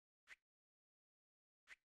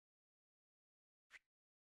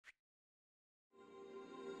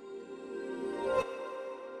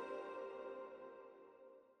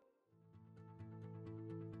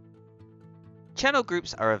Channel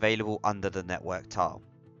groups are available under the network tile.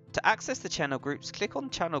 To access the channel groups, click on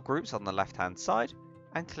Channel Groups on the left hand side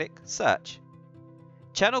and click Search.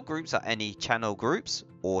 Channel groups are any channel groups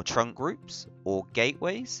or trunk groups or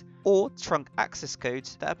gateways or trunk access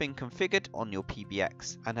codes that have been configured on your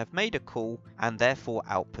PBX and have made a call and therefore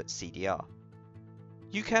output CDR.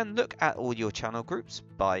 You can look at all your channel groups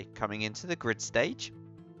by coming into the grid stage.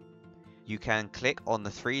 You can click on the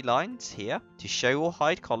three lines here to show or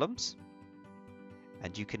hide columns,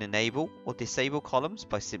 and you can enable or disable columns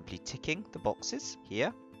by simply ticking the boxes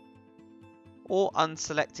here, or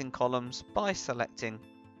unselecting columns by selecting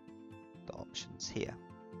the options here.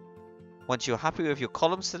 Once you're happy with your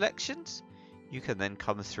column selections, you can then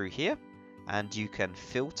come through here and you can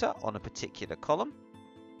filter on a particular column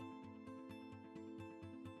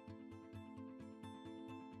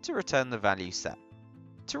to return the value set.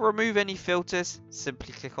 To remove any filters,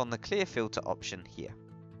 simply click on the clear filter option here.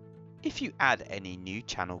 If you add any new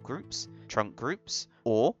channel groups, trunk groups,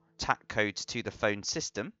 or TAC codes to the phone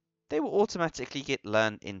system, they will automatically get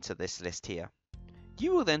learned into this list here.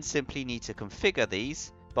 You will then simply need to configure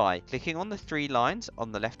these by clicking on the three lines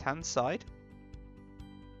on the left hand side,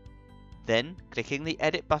 then clicking the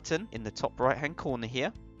edit button in the top right hand corner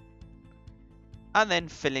here, and then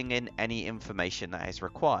filling in any information that is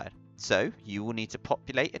required. So you will need to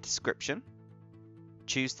populate a description,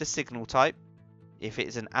 choose the signal type, if it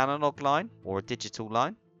is an analog line or a digital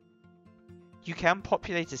line. You can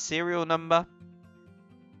populate a serial number.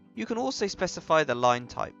 You can also specify the line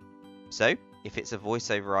type. So if it's a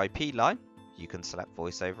voice over IP line, you can select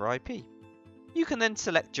voice over IP. You can then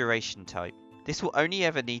select duration type. This will only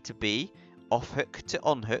ever need to be off hook to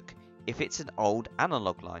on hook if it's an old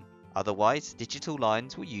analog line. Otherwise, digital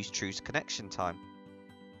lines will use true connection time.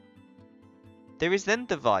 There is then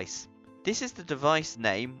device. This is the device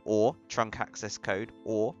name or trunk access code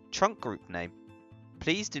or trunk group name.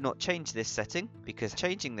 Please do not change this setting because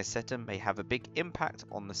changing this setting may have a big impact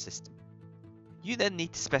on the system. You then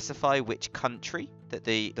need to specify which country that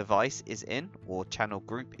the device is in or channel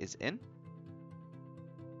group is in,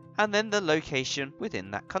 and then the location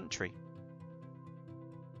within that country.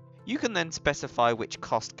 You can then specify which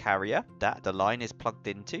cost carrier that the line is plugged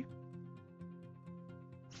into,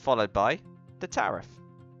 followed by the tariff.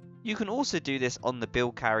 You can also do this on the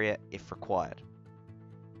bill carrier if required.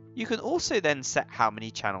 You can also then set how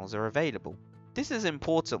many channels are available. This is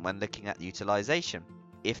important when looking at utilization.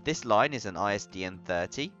 If this line is an ISDN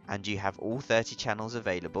 30 and you have all 30 channels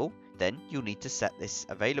available, then you'll need to set this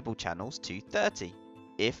available channels to 30.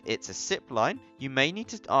 If it's a SIP line, you may need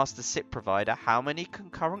to ask the SIP provider how many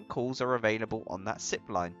concurrent calls are available on that SIP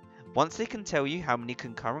line. Once they can tell you how many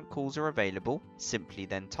concurrent calls are available, simply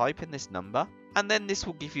then type in this number, and then this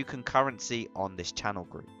will give you concurrency on this channel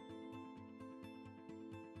group.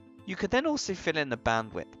 You can then also fill in the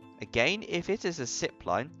bandwidth. Again, if it is a SIP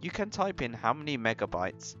line, you can type in how many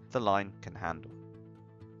megabytes the line can handle.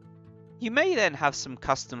 You may then have some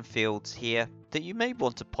custom fields here that you may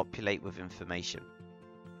want to populate with information.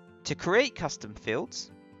 To create custom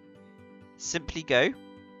fields, simply go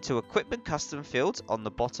to Equipment Custom Fields on the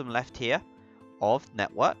bottom left here of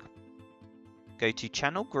Network. Go to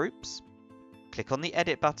Channel Groups, click on the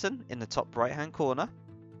Edit button in the top right hand corner.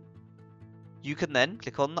 You can then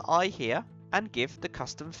click on the eye here and give the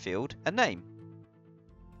custom field a name.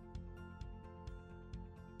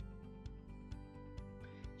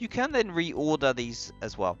 You can then reorder these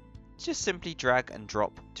as well. Just simply drag and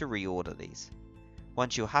drop to reorder these.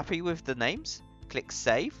 Once you're happy with the names, click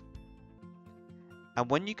Save. And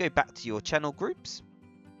when you go back to your channel groups,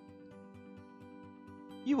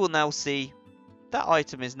 you will now see that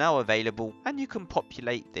item is now available and you can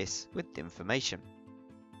populate this with information.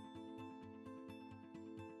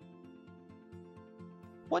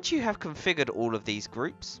 Once you have configured all of these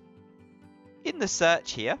groups, in the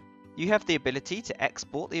search here, you have the ability to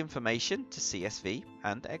export the information to CSV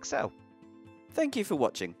and Excel. Thank you for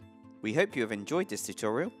watching. We hope you have enjoyed this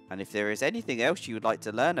tutorial, and if there is anything else you would like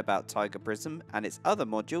to learn about Tiger Prism and its other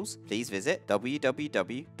modules, please visit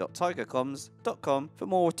www.tigercoms.com for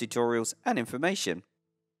more tutorials and information.